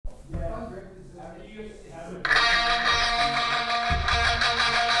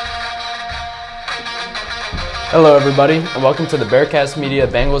Hello, everybody, and welcome to the Bearcast Media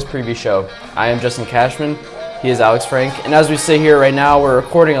Bengals Preview Show. I am Justin Cashman. He is Alex Frank. And as we sit here right now, we're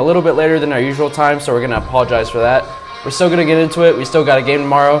recording a little bit later than our usual time, so we're going to apologize for that. We're still going to get into it. We still got a game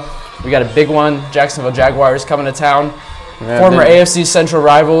tomorrow. We got a big one. Jacksonville Jaguars coming to town. Former AFC Central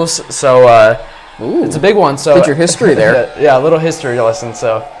rivals. So it's a big one. So Put your history there. Yeah, a little history lesson.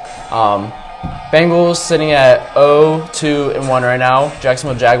 So Bengals sitting at 0-2-1 right now.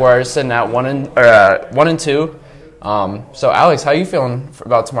 Jacksonville Jaguars sitting at 1-2. So Alex, how are you feeling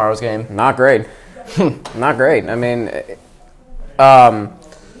about tomorrow's game? Not great. Not great. I mean,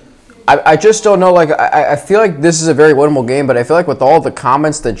 I just don't know. Like, I feel like this is a very winnable game, but I feel like with all the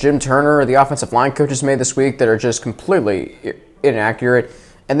comments that Jim Turner, the offensive line coaches, made this week that are just completely inaccurate,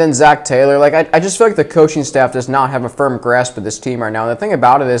 and then Zach Taylor, like, I just feel like the coaching staff does not have a firm grasp of this team right now. And the thing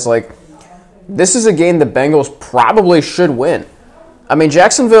about it is, like, this is a game the Bengals probably should win. I mean,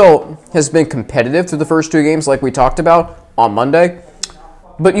 Jacksonville has been competitive through the first two games, like we talked about on Monday.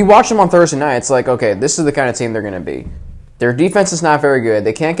 But you watch them on Thursday night, it's like, okay, this is the kind of team they're going to be. Their defense is not very good.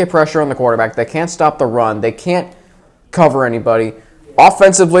 They can't get pressure on the quarterback. They can't stop the run. They can't cover anybody.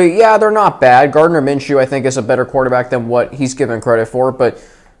 Offensively, yeah, they're not bad. Gardner Minshew, I think, is a better quarterback than what he's given credit for. But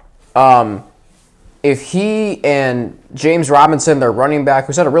if he and James Robinson, their running back,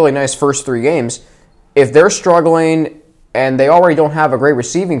 who's had a really nice first three games, if they're struggling and they already don't have a great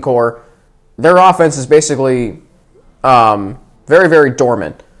receiving core, their offense is basically very, very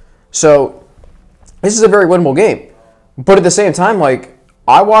dormant. So this is a very winnable game. But at the same time, like,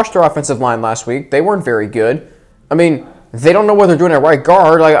 I watched their offensive line last week. They weren't very good. I mean, they don't know what they're doing at right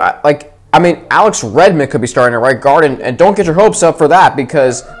guard. I mean, Alex Redmond could be starting at right guard, and don't get your hopes up for that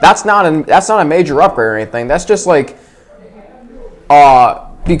because that's not a major upgrade or anything. That's just like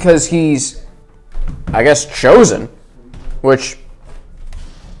because he's, I guess, chosen, which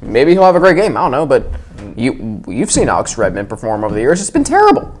maybe he'll have a great game. I don't know, but you've seen Alex Redmond perform over the years. It's been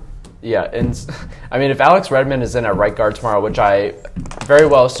terrible. Yeah, and I mean, if Alex Redmond is in at right guard tomorrow, which I very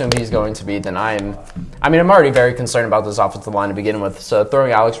well assume he's going to be, then I'm already very concerned about this offensive line to begin with. So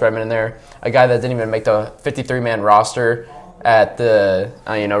throwing Alex Redmond in there, a guy that didn't even make the 53-man roster at the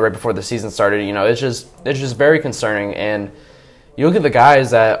right before the season started, it's just very concerning. And you look at the guys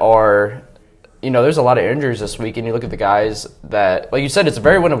that are, there's a lot of injuries this week, and you look at the guys that, like you said, it's a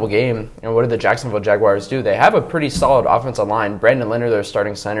very winnable game. And what did the Jacksonville Jaguars do? They have a pretty solid offensive line. Brandon Linder, their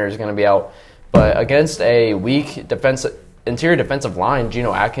starting center, is going to be out. But against a weak interior defensive line,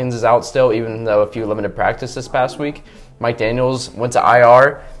 Geno Atkins is out still, even though a few limited practice this past week. Mike Daniels went to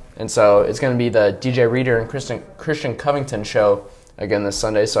IR, and so it's going to be the DJ Reader and Christian Covington show again this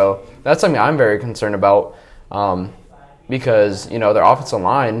Sunday. So that's something I'm very concerned about because, their offensive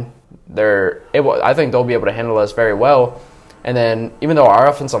line, I think they'll be able to handle us very well. And then even though our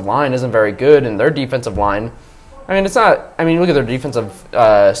offensive line isn't very good and their defensive line, look at their defensive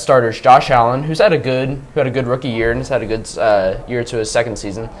starters. Josh Allen, who had a good rookie year and has had a good year to his second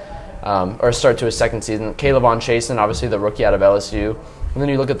season, or start to his second season. Caleb Chasen, obviously the rookie out of LSU. And then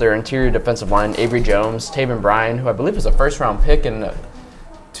you look at their interior defensive line, Avery Jones, Taven Bryan, who I believe was a first-round pick correct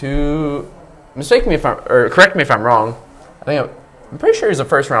me if I'm wrong. I'm pretty sure he's a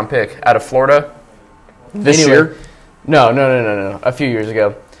first-round pick out of Florida. This year? No. A few years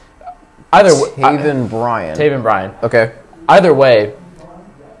ago. Taven Bryan. Okay. Either way,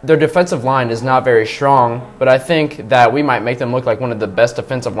 their defensive line is not very strong, but I think that we might make them look like one of the best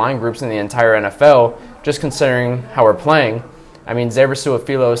defensive line groups in the entire NFL, just considering how we're playing. Xavier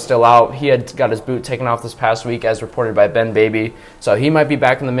Su'a-Filo is still out. He had got his boot taken off this past week, as reported by Ben Baby, so he might be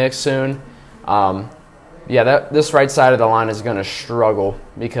back in the mix soon. This right side of the line is going to struggle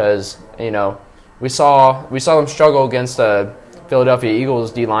because, we saw them struggle against the Philadelphia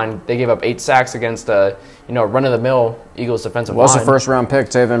Eagles D-line. They gave up 8 sacks against run-of-the-mill Eagles defensive line. Was a first-round pick,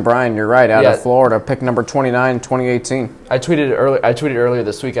 Taven Bryan, you're right, out of Florida, pick number 29, 2018. I tweeted earlier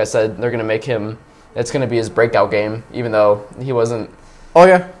this week, I said they're going to make him, it's going to be his breakout game, even though he wasn't. Oh,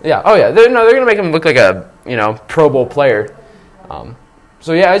 yeah? Yeah, they're going to make him look like a, Pro Bowl player.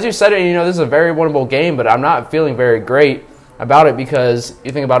 So, as you said, this is a very winnable game, but I'm not feeling very great about it because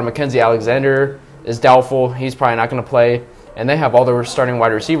you think about it, Mackenzie Alexander is doubtful. He's probably not going to play. And they have all their starting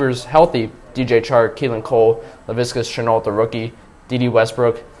wide receivers healthy. DJ Chark, Keelan Cole, Laviska Shenault, the rookie, D.D.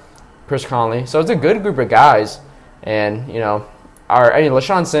 Westbrook, Chris Conley. So it's a good group of guys. And,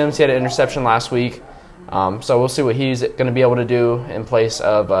 LaShawn Sims, he had an interception last week. So we'll see what he's going to be able to do in place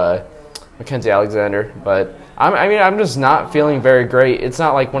of Mackenzie Alexander. But I'm just not feeling very great. It's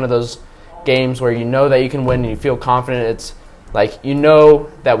not like one of those games where you know that you can win and you feel confident. It's like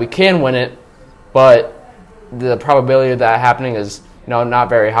that we can win it, but the probability of that happening is not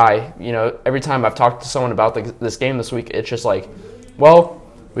very high. Every time I've talked to someone about this game this week, it's just like, well,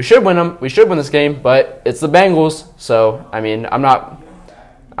 we should win them. We should win this game, but it's the Bengals. So, I mean, I'm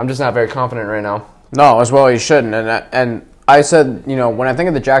just not very confident right now. No, as well you shouldn't. And I said, when I think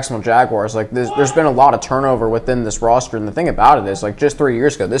of the Jacksonville Jaguars, like there's been a lot of turnover within this roster. And the thing about it is, like just 3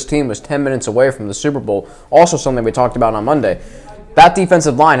 years ago, this team was 10 minutes away from the Super Bowl. Also something we talked about on Monday. That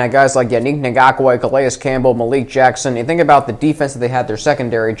defensive line had guys like Yannick Ngakoue, Calais Campbell, Malik Jackson. You think about the defense that they had, their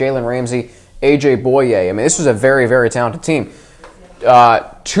secondary, Jalen Ramsey, A.J. Boye. I mean, this was a very, very talented team.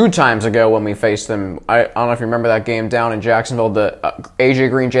 2 times ago when we faced them, I don't know if you remember that game down in Jacksonville, the A.J.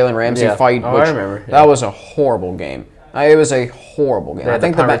 Green, Jalen Ramsey fight. I remember. Yeah. That was a horrible game. It was a horrible game. I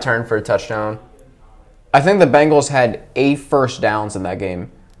think the return for a touchdown. I think the Bengals had 8 first downs in that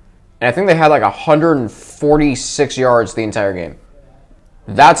game. And I think they had like 146 yards the entire game.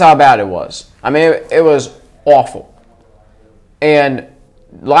 That's how bad it was. I mean, it was awful. And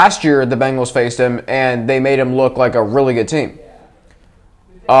last year, the Bengals faced him, and they made him look like a really good team.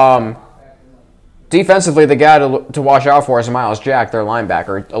 Defensively, the guy to watch out for is Myles Jack, their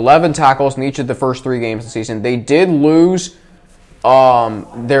linebacker. 11 tackles in each of the first 3 games of the season. They did lose who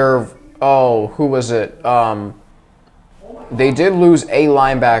was it? They did lose a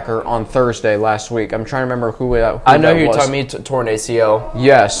linebacker on Thursday last week. I'm trying to remember who I know you're talking me torn ACL.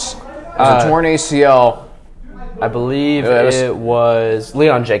 Yes. It was a torn ACL. I believe it was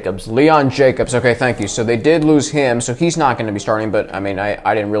Leon Jacobs. Leon Jacobs. Okay, thank you. So they did lose him, so he's not going to be starting. But, I mean,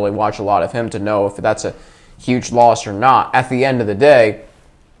 I didn't really watch a lot of him to know if that's a huge loss or not. At the end of the day,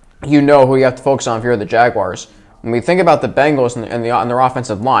 you know who you have to focus on if you're the Jaguars. When we think about the Bengals and their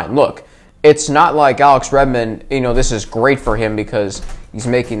offensive line, look, it's not like Alex Redmond, this is great for him because he's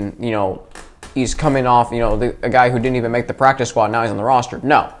making, he's coming off, a guy who didn't even make the practice squad, now he's on the roster.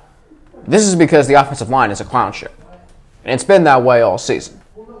 No. This is because the offensive line is a clown show. And it's been that way all season.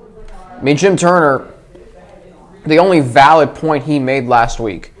 I mean, Jim Turner, the only valid point he made this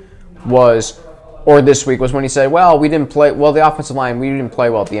week was when he said, the offensive line, we didn't play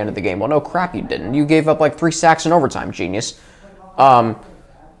well at the end of the game. Well, no crap you didn't. You gave up like 3 sacks in overtime, genius.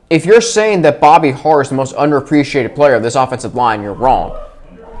 If you're saying that Bobby Hart is the most underappreciated player of this offensive line, you're wrong.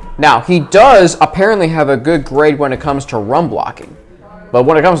 Now, he does apparently have a good grade when it comes to run blocking. But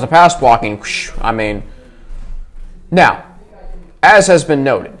when it comes to pass blocking, now, as has been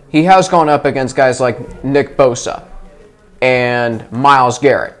noted, he has gone up against guys like Nick Bosa and Myles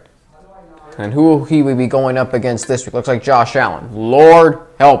Garrett. And who will he be going up against this week? Looks like Josh Allen. Lord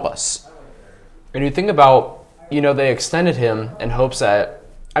help us. And you think about, they extended him in hopes that,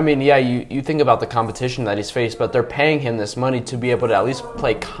 you think about the competition that he's faced, but they're paying him this money to be able to at least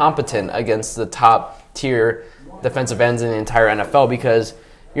play competent against the top tier defensive ends in the entire NFL, because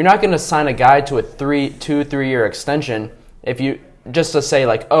you're not going to sign a guy to a 3-year extension if you just to say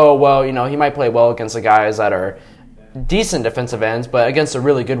like, he might play well against the guys that are decent defensive ends, but against the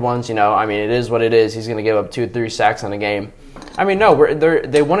really good ones, it is what it is. He's going to give up 2-3 sacks in a game. No,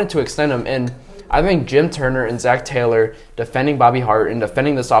 they wanted to extend him, and I think Jim Turner and Zach Taylor defending Bobby Hart and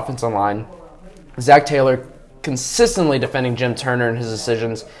defending this offensive line, Zach Taylor consistently defending Jim Turner and his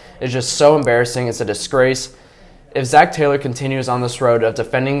decisions is just so embarrassing. It's a disgrace. If Zach Taylor continues on this road of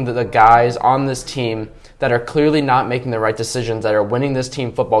defending the guys on this team that are clearly not making the right decisions, that are winning this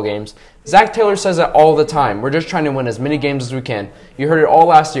team football games, Zach Taylor says that all the time. We're just trying to win as many games as we can. You heard it all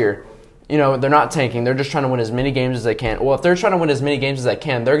last year. They're not tanking. They're just trying to win as many games as they can. Well, if they're trying to win as many games as they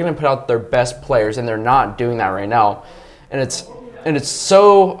can, they're going to put out their best players, and they're not doing that right now. And it's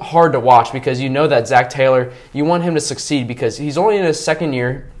so hard to watch because you know that Zach Taylor, you want him to succeed because he's only in his second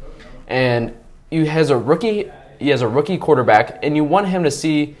year, and he has a rookie quarterback, and you want him to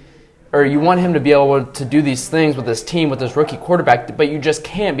be able to do these things with this team, with this rookie quarterback, but you just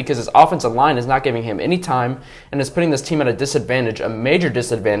can't because his offensive line is not giving him any time, and it's putting this team at a major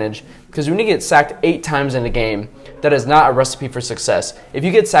disadvantage, because when you get sacked 8 times in a game, that is not a recipe for success. If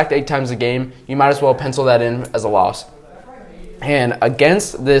you get sacked 8 times a game, you might as well pencil that in as a loss. And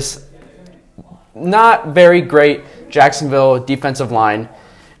against this not very great Jacksonville defensive line,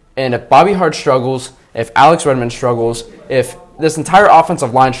 and if Bobby Hart struggles, if Alex Redmond struggles, if this entire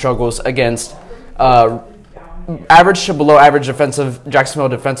offensive line struggles against average to below average Jacksonville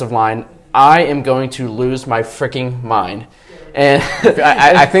defensive line, I am going to lose my freaking mind. And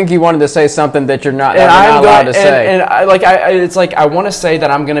I think you wanted to say something that you're not allowed to say. I want to say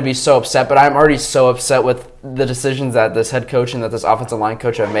that I'm going to be so upset, but I'm already so upset with the decisions that this head coach and that this offensive line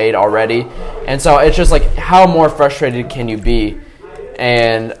coach have made already. And so it's just like, how more frustrated can you be?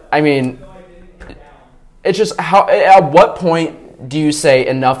 And it's just at what point do you say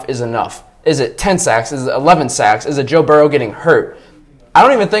enough is enough? Is it 10 sacks? Is it 11 sacks? Is it Joe Burrow getting hurt? I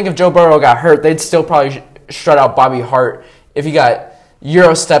don't even think if Joe Burrow got hurt, they'd still probably shut out Bobby Hart. If he got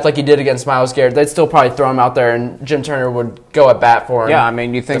Euro stepped like he did against Myles Garrett, they'd still probably throw him out there, and Jim Turner would go at bat for him. Yeah, I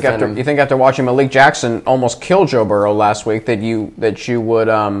mean, you think after watching Malik Jackson almost kill Joe Burrow last week that you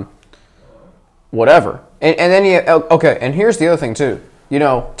would whatever. And then okay. And here's the other thing too.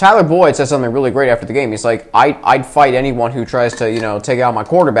 Tyler Boyd said something really great after the game. He's like, I'd fight anyone who tries to take out my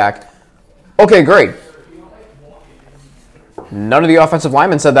quarterback. Okay, great. None of the offensive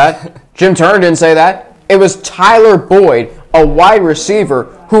linemen said that. Jim Turner didn't say that. It was Tyler Boyd, a wide receiver,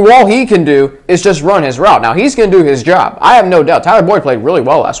 who all he can do is just run his route. Now, he's going to do his job. I have no doubt. Tyler Boyd played really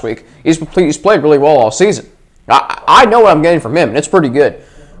well last week. He's played really well all season. I know what I'm getting from him, and it's pretty good.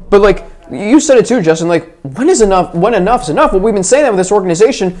 But, you said it too, Justin, when is enough? When enough is enough? Well, we've been saying that with this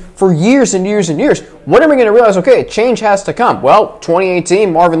organization for years and years and years. When are we going to realize, okay, change has to come? Well,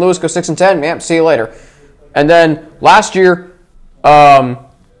 2018, Marvin Lewis goes 6-10. Yeah, see you later. And then last year,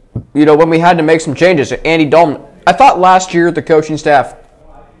 when we had to make some changes, Andy Dalton, I thought last year the coaching staff,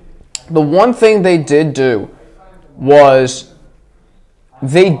 the one thing they did do was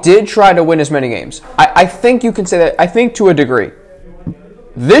they did try to win as many games. I think you can say that, I think to a degree.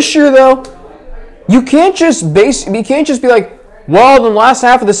 This year, though, you can't just be like, well, in the last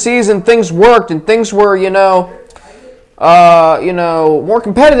half of the season, things worked and things were, more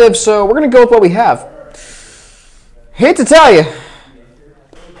competitive, so we're going to go with what we have. Hate to tell you,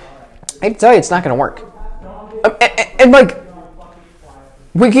 it's not going to work. And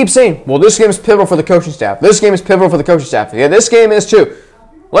we keep saying, well, this game is pivotal for the coaching staff. This game is pivotal for the coaching staff. Yeah, this game is too.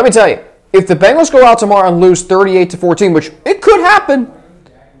 Let me tell you, if the Bengals go out tomorrow and lose 38-14, which it could happen,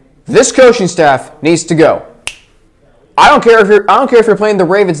 this coaching staff needs to go. I don't care if you're playing the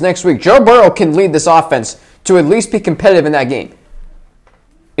Ravens next week. Joe Burrow can lead this offense to at least be competitive in that game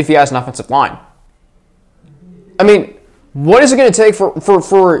if he has an offensive line. I mean, what is it going to take for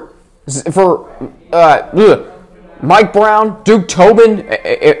Mike Brown, Duke Tobin?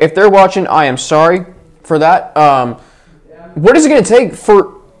 If they're watching, I am sorry for that. What is it going to take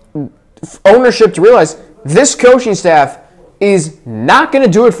for ownership to realize this coaching staff is not going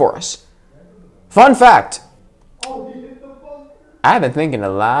to do it for us? Fun fact: I've been thinking a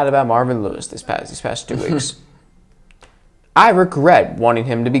lot about Marvin Lewis these past 2 weeks. I regret wanting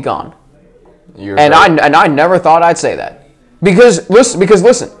him to be gone. I never thought I'd say that. Because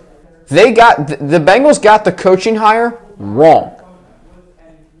listen, the Bengals got the coaching hire wrong.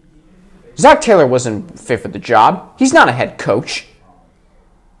 Zach Taylor wasn't fit for the job. He's not a head coach.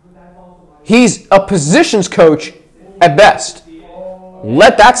 He's a positions coach at best.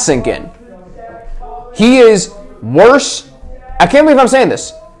 Let that sink in. He is worse. I can't believe I'm saying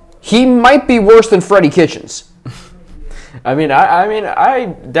this. He might be worse than Freddie Kitchens.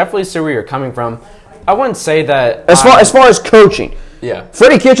 I definitely see where you're coming from. I wouldn't say that as far as coaching. Yeah.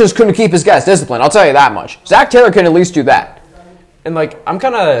 Freddie Kitchens couldn't keep his guys disciplined. I'll tell you that much. Zach Taylor can at least do that. And I'm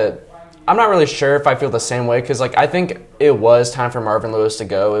not really sure if I feel the same way, because I think it was time for Marvin Lewis to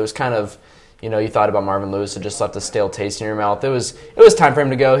go. It was kind of, you thought about Marvin Lewis, it just left a stale taste in your mouth. It was time for him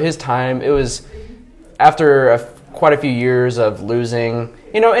to go. His time. It was after quite a few years of losing.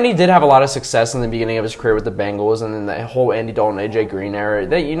 And he did have a lot of success in the beginning of his career with the Bengals, and then the whole Andy Dalton, AJ Green era.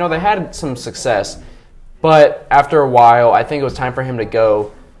 They had some success, but after a while, I think it was time for him to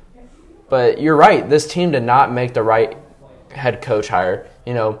go. But you're right. This team did not make the right head coach hire.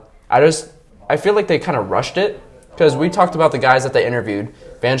 I feel like they kind of rushed it, because we talked about the guys that they interviewed: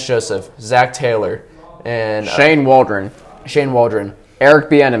 Vance Joseph, Zach Taylor, and Shane Waldron, Eric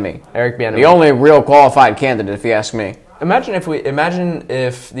Bieniemy. The only real qualified candidate, if you ask me. Imagine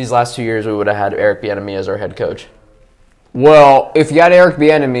if these last 2 years we would have had Eric Bieniemy as our head coach. Well, if you had Eric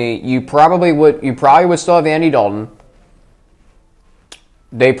Bieniemy, you probably would still have Andy Dalton.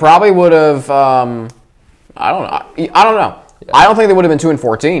 They probably would have. I don't know. Yeah. I don't think they would have been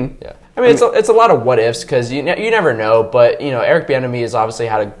 2-14. Yeah. It's a lot of what ifs, because you never know. But Eric Bieniemy has obviously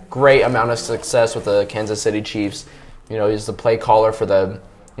had a great amount of success with the Kansas City Chiefs. He's the play caller for the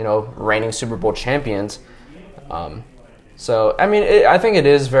reigning Super Bowl champions. I think it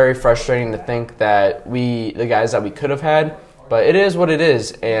is very frustrating to think that the guys that we could have had, but it is what it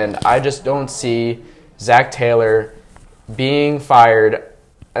is. And I just don't see Zach Taylor being fired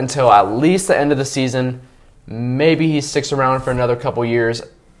until at least the end of the season. Maybe he sticks around for another couple years,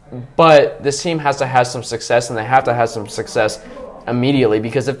 but this team has to have some success, and they have to have some success immediately,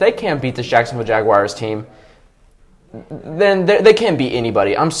 because if they can't beat this Jacksonville Jaguars team, then they can't beat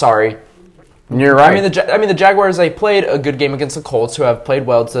anybody. I'm sorry. You're right. The Jaguars, they played a good game against the Colts, who have played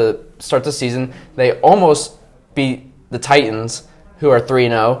well to start the season. They almost beat the Titans, who are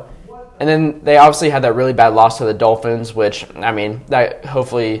 3-0. And then they obviously had that really bad loss to the Dolphins, which, I mean, that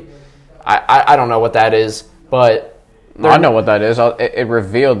hopefully, I don't know what that is, but... I know what that is. It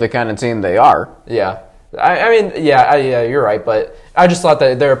revealed the kind of team they are. Yeah. I mean, yeah, you're right, but I just thought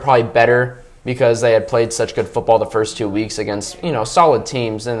that they were probably better because they had played such good football the first 2 weeks against, solid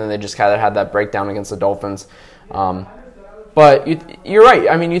teams, and then they just kind of had that breakdown against the Dolphins. But you're right.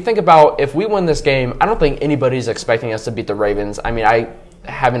 I mean, you think about if we win this game, I don't think anybody's expecting us to beat the Ravens. I mean,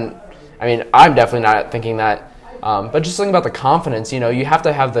 I'm definitely not thinking that. But just thinking about the confidence, you have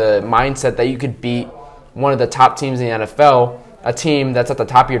to have the mindset that you could beat one of the top teams in the NFL, a team that's at the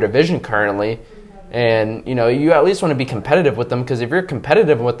top of your division currently. And, you at least want to be competitive with them, because if you're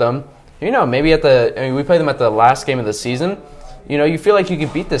competitive with them, maybe we played them at the last game of the season, you feel like you can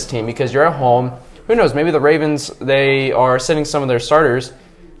beat this team because you're at home. Who knows, maybe the Ravens, they are sitting some of their starters,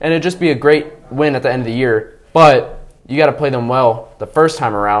 and it'd just be a great win at the end of the year. But you got to play them well the first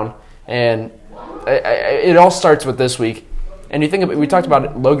time around, and it all starts with this week. And you think we talked about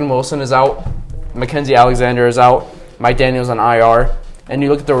it, Logan Wilson is out, Mackenzie Alexander is out, Mike Daniels on IR, and you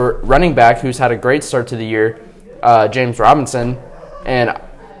look at the running back who's had a great start to the year, James Robinson, and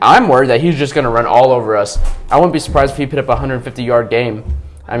I'm worried that he's just going to run all over us. I wouldn't be surprised if he put up a 150-yard game.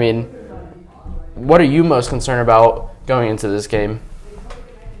 I mean, what are you most concerned about going into this game?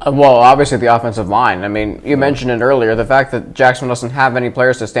 Well, obviously the offensive line. I mean, you mentioned it earlier, the fact that Jacksonville doesn't have any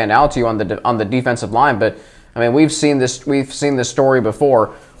players to stand out to you on the defensive line. But I mean, we've seen this story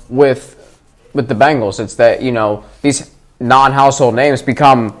before with the Bengals. It's that these non-household names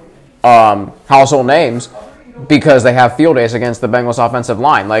become household names because they have field days against the Bengals offensive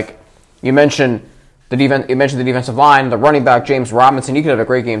line. Like you mentioned. You mentioned the defensive line, the running back, James Robinson. He could have a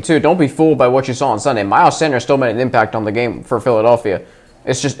great game, too. Don't be fooled by what you saw on Sunday. Miles Sanders still made an impact on the game for Philadelphia.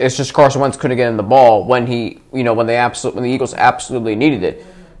 It's just Carson Wentz couldn't get in the ball when when the Eagles absolutely needed it.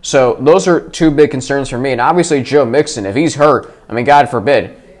 So those are two big concerns for me. And obviously Joe Mixon, if he's hurt, I mean, God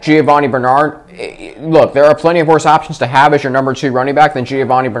forbid. Giovanni Bernard, look, there are plenty of worse options to have as your number 2 running back than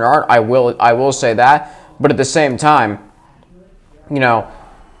Giovanni Bernard. I will say that. But at the same time,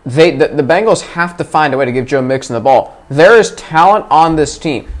 the Bengals have to find a way to give Joe Mixon the ball. There is talent on this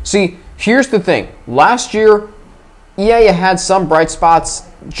team. See, here's the thing. Last year, you had some bright spots.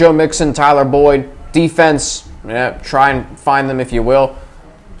 Joe Mixon, Tyler Boyd, defense, try and find them if you will.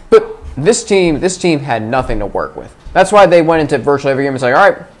 But this team had nothing to work with. That's why they went into virtually every game and said, all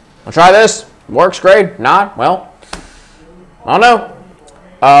right, I'll try this. Works great. Not, well, I don't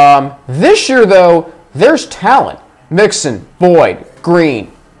know. This year, though, there's talent. Mixon, Boyd,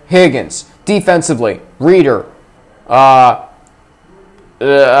 Green, Higgins, defensively, Reeder, Von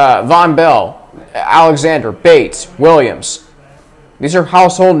Bell, Alexander, Bates, Williams. These are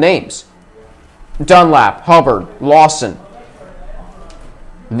household names. Dunlap, Hubbard, Lawson.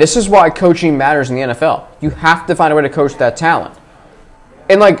 This is why coaching matters in the NFL. You have to find a way to coach that talent.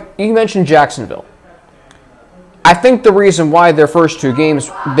 And like you mentioned Jacksonville. I think the reason why their first 2 games,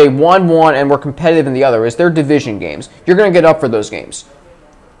 they won one and were competitive in the other, is their division games. You're going to get up for those games.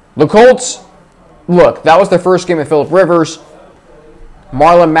 The Colts, look, that was their first game with Phillip Rivers.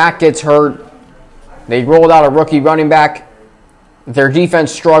 Marlon Mack gets hurt. They rolled out a rookie running back. Their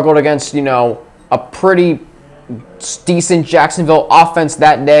defense struggled against, a pretty decent Jacksonville offense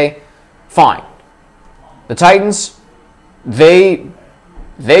that day. Fine. The Titans, they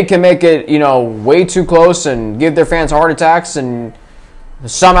can make it, way too close and give their fans heart attacks, and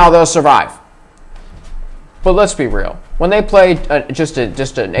somehow they'll survive. But let's be real. When they played just an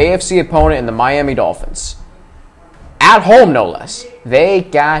AFC opponent in the Miami Dolphins, at home no less, they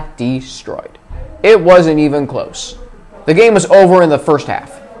got destroyed. It wasn't even close. The game was over in the first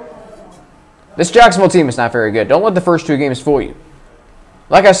half. This Jacksonville team is not very good. Don't let the first 2 games fool you.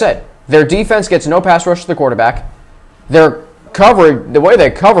 Like I said, their defense gets no pass rush to the quarterback. Their coverage, the way they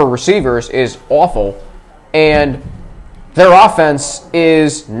cover receivers is awful, and their offense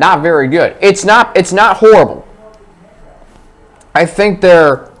is not very good. It's not horrible. I think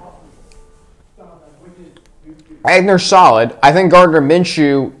they're solid. I think Gardner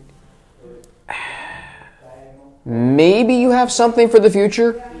Minshew, maybe you have something for the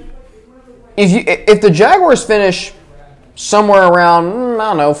future. If the Jaguars finish somewhere around,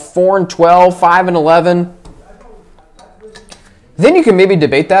 4-12, 5-11, then you can maybe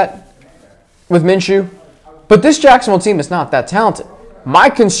debate that with Minshew. But this Jacksonville team is not that talented. My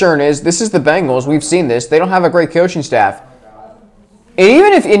concern is, this is the Bengals. We've seen this. They don't have a great coaching staff. And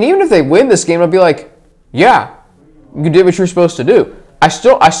even if they win this game, it'll be like, yeah, you did what you were supposed to do. I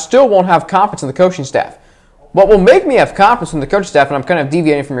still won't have confidence in the coaching staff. What will make me have confidence in the coaching staff, and I'm kind of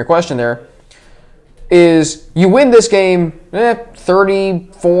deviating from your question there, is you win this game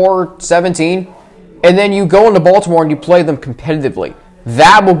 34-17, and then you go into Baltimore and you play them competitively.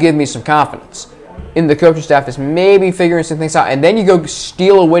 That will give me some confidence in the coaching staff is maybe figuring some things out. And then you go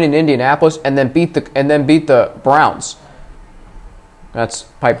steal a win in Indianapolis and then beat the Browns. That's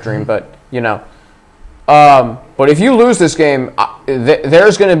pipe dream, but you know. But if you lose this game,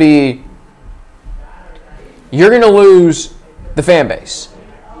 there's going to be you're going to lose the fan base.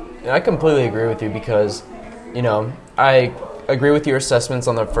 I completely agree with you because, you know, I agree with your assessments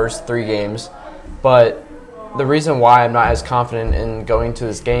on the first 3 games, but the reason why I'm not as confident in going to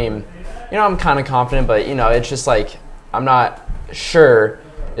this game, you know, I'm kind of confident, but, you know, it's just like I'm not sure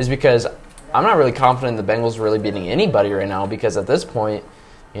is because I'm not really confident the Bengals are really beating anybody right now because at this point,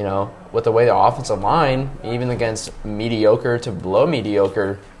 you know, with the way the offensive line, even against mediocre to below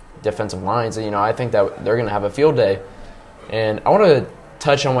mediocre defensive lines, you know, I think that they're going to have a field day. And I want to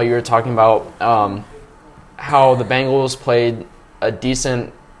touch on what you were talking about, how the Bengals played a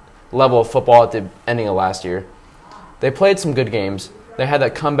decent level of football at the ending of last year. They played some good games. They had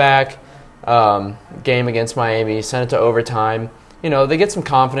that comeback game against Miami, sent it to overtime. You know, they get some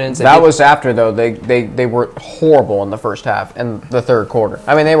confidence. That was after, though. They were horrible in the first half and the third quarter.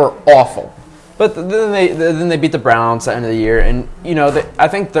 I mean, they were awful. But then they beat the Browns at the end of the year. And, you know, I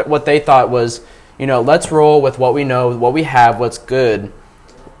think that what they thought was, you know, let's roll with what we know, what we have, what's good.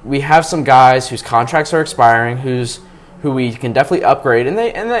 We have some guys whose contracts are expiring, who we can definitely upgrade. And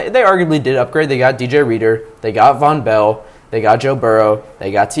they arguably did upgrade. They got DJ Reader. They got Von Bell. They got Joe Burrow.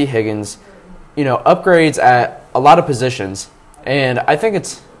 They got T. Higgins. You know, upgrades at a lot of positions. And I think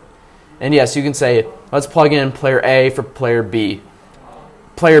and yes, you can say, let's plug in player A for player B.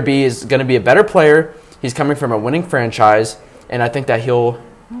 Player B is going to be a better player. He's coming from a winning franchise, and I think that he'll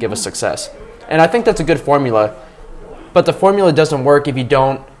give us success. And I think that's a good formula. But the formula doesn't work if you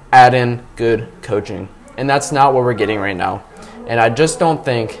don't add in good coaching. And that's not what we're getting right now. And I just don't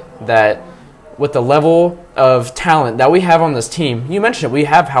think that with the level of talent that we have on this team, you mentioned it, we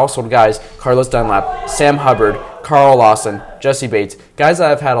have household guys, Carlos Dunlap, Sam Hubbard, Carl Lawson, Jesse Bates, guys that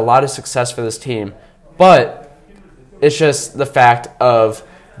have had a lot of success for this team. But it's just the fact of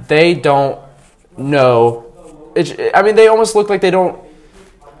they don't know. They almost look like they don't.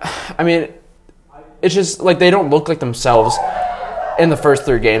 It's just like they don't look like themselves in the first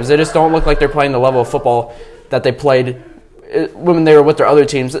 3 games. They just don't look like they're playing the level of football that they played when they were with their other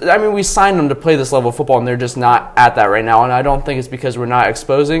teams. I mean, we signed them to play this level of football, and they're just not at that right now. And I don't think it's because we're not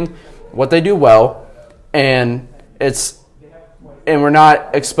exposing what they do well, and we're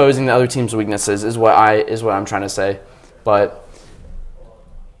not exposing the other team's weaknesses. Is what I'm trying to say. But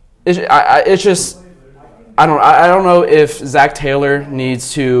it's just I don't know if Zach Taylor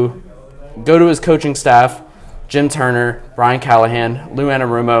needs to go to his coaching staff, Jim Turner, Brian Callahan, Lou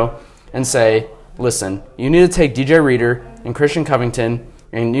Anarumo, and say, listen, you need to take DJ Reader and Christian Covington,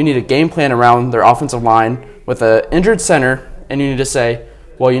 and you need a game plan around their offensive line with an injured center, and you need to say,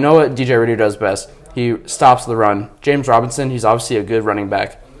 well, you know what DJ Reader does best? He stops the run. James Robinson, he's obviously a good running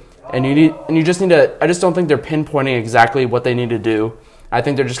back. And you just need to – I just don't think they're pinpointing exactly what they need to do. I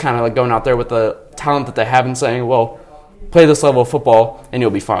think they're just kind of like going out there with the talent that they have and saying, well, play this level of football, and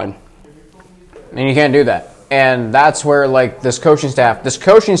you'll be fine. And you can't do that. And that's where, like, this coaching staff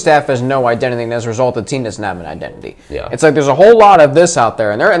has no identity, and as a result, the team doesn't have an identity. Yeah. It's like there's a whole lot of this out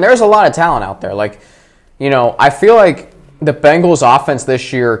there, and there's a lot of talent out there. Like, you know, I feel like the Bengals' offense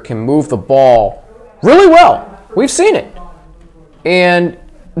this year can move the ball really well. We've seen it. And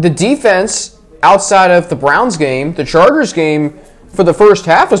the defense, outside of the Browns game, the Chargers game, for the first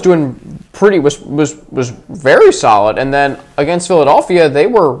half was very solid, and then against Philadelphia, they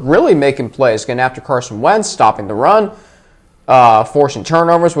were really making plays, getting after Carson Wentz, stopping the run, forcing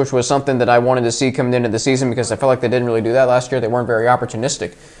turnovers, which was something that I wanted to see coming into the season because I felt like they didn't really do that last year. They weren't very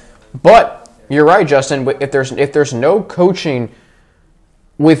opportunistic. But you're right, Justin. If there's no coaching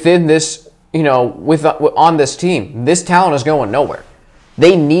within this, you know, on this team, this talent is going nowhere.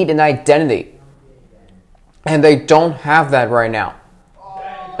 They need an identity, and they don't have that right now.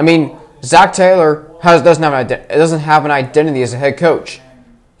 I mean, Zach Taylor doesn't have an identity as a head coach.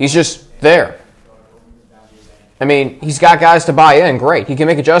 He's just there. I mean, he's got guys to buy in, great. He can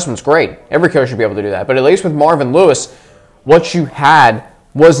make adjustments, great. Every coach should be able to do that. But at least with Marvin Lewis, what you had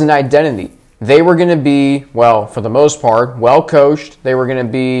was an identity. They were going to be, well, for the most part, well coached. They were going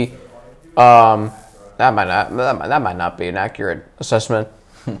to be, that might not be an accurate assessment.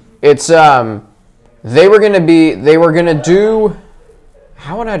 It's they were going to do.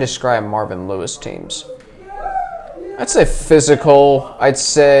 How would I describe Marvin Lewis teams? I'd say physical. I'd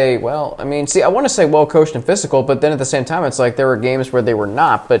say, I want to say well-coached and physical, but then at the same time, it's like there were games where they were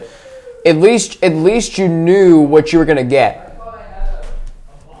not. But At least you knew what you were going to get.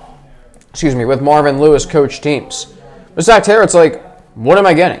 Excuse me, with Marvin Lewis coach teams. With Zac Taylor, it's like, what am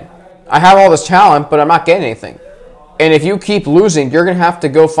I getting? I have all this talent, but I'm not getting anything. And if you keep losing, you're going to have to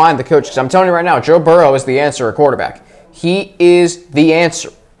go find the coach. Because I'm telling you right now, Joe Burrow is the answer at quarterback. He is the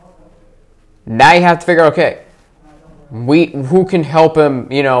answer. Now you have to figure out, okay, who can help him,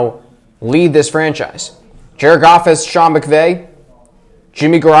 lead this franchise? Jared Goff is Sean McVay.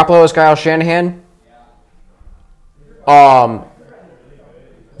 Jimmy Garoppolo is Kyle Shanahan.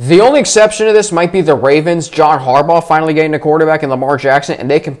 The only exception to this might be the Ravens. John Harbaugh finally getting a quarterback in Lamar Jackson, and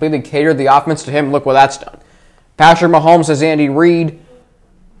they completely catered the offense to him. Look what that's done. Patrick Mahomes has Andy Reid.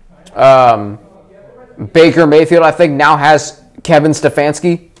 Baker Mayfield, I think, now has Kevin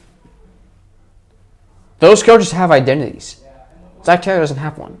Stefanski. Those coaches have identities. Zac Taylor doesn't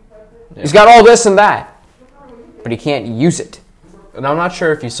have one. Yeah. He's got all this and that, but he can't use it. And I'm not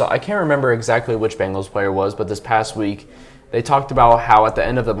sure if you saw, I can't remember exactly which Bengals player it was, but this past week, they talked about how at the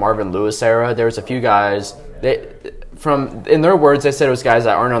end of the Marvin Lewis era, there was a few guys, in their words, they said it was guys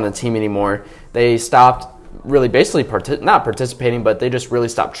that aren't on the team anymore. They stopped really basically not participating, but they just really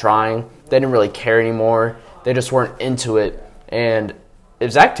stopped trying. They didn't really care anymore. They just weren't into it. And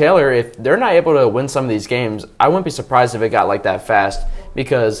if Zac Taylor, if they're not able to win some of these games, I wouldn't be surprised if it got like that fast.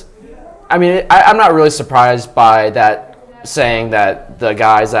 Because, I'm not really surprised by that saying that the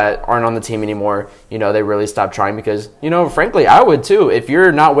guys that aren't on the team anymore, they really stopped trying. Because, frankly, I would too. If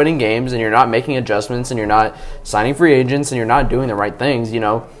you're not winning games and you're not making adjustments and you're not signing free agents and you're not doing the right things,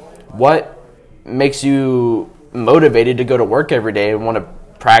 what makes you motivated to go to work every day and want to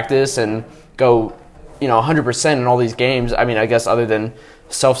practice and go, 100% in all these games? I guess other than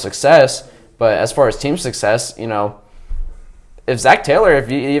self-success, but as far as team success, if Zac Taylor,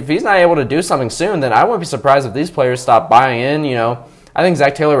 if he's not able to do something soon, then I wouldn't be surprised if these players stop buying in. I think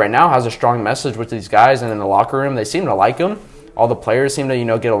Zac Taylor right now has a strong message with these guys, and in the locker room, they seem to like him. All the players seem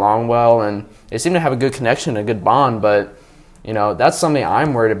to, get along well, and they seem to have a good connection, a good bond. But, that's something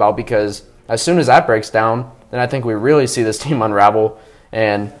I'm worried about, because as soon as that breaks down, then I think we really see this team unravel.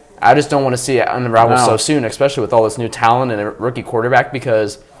 And I just don't want to see it unravel so soon, especially with all this new talent and a rookie quarterback,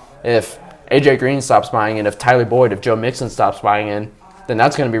 because if A.J. Green stops buying in, if Tyler Boyd, if Joe Mixon stops buying in, then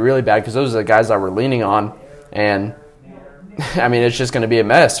that's going to be really bad, because those are the guys that we're leaning on. And, it's just going to be a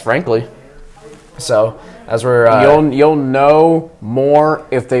mess, frankly. So, as we're... You'll know more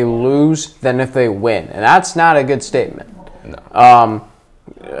if they lose than if they win. And that's not a good statement. No.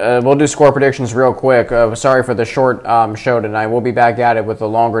 We'll do score predictions real quick. Sorry for the short show tonight. We'll be back at it with a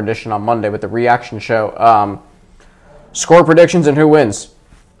longer edition on Monday with the reaction show. Score predictions and who wins?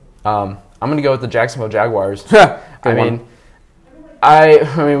 I'm going to go with the Jacksonville Jaguars. We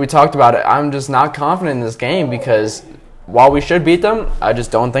talked about it. I'm just not confident in this game, because while we should beat them, I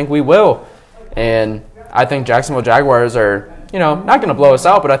just don't think we will. And I think Jacksonville Jaguars are, not going to blow us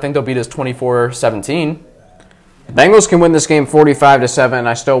out, but I think they'll beat us 24-17. Bengals can win this game 45-7.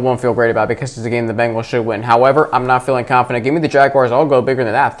 I still won't feel great about it, because it's a game the Bengals should win. However, I'm not feeling confident. Give me the Jaguars. I'll go bigger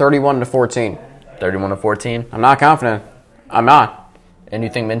than that. 31-14. 31-14. I'm not confident. I'm not. And you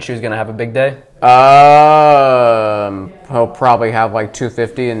think Minshew's going to have a big day? He'll probably have like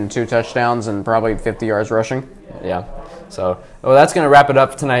 250 and 2 touchdowns and probably 50 yards rushing. Yeah. So, that's going to wrap it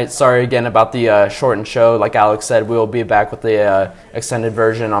up tonight. Sorry again about the shortened show. Like Alex said, we will be back with the extended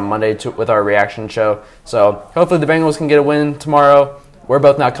version on Monday with our reaction show. So, hopefully the Bengals can get a win tomorrow. We're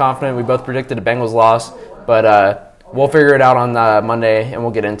both not confident. We both predicted a Bengals loss. But we'll figure it out on Monday, and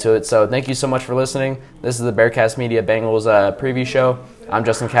we'll get into it. So, thank you so much for listening. This is the Bearcast Media Bengals preview show. I'm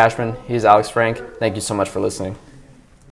Justin Cashman. He's Alex Frank. Thank you so much for listening.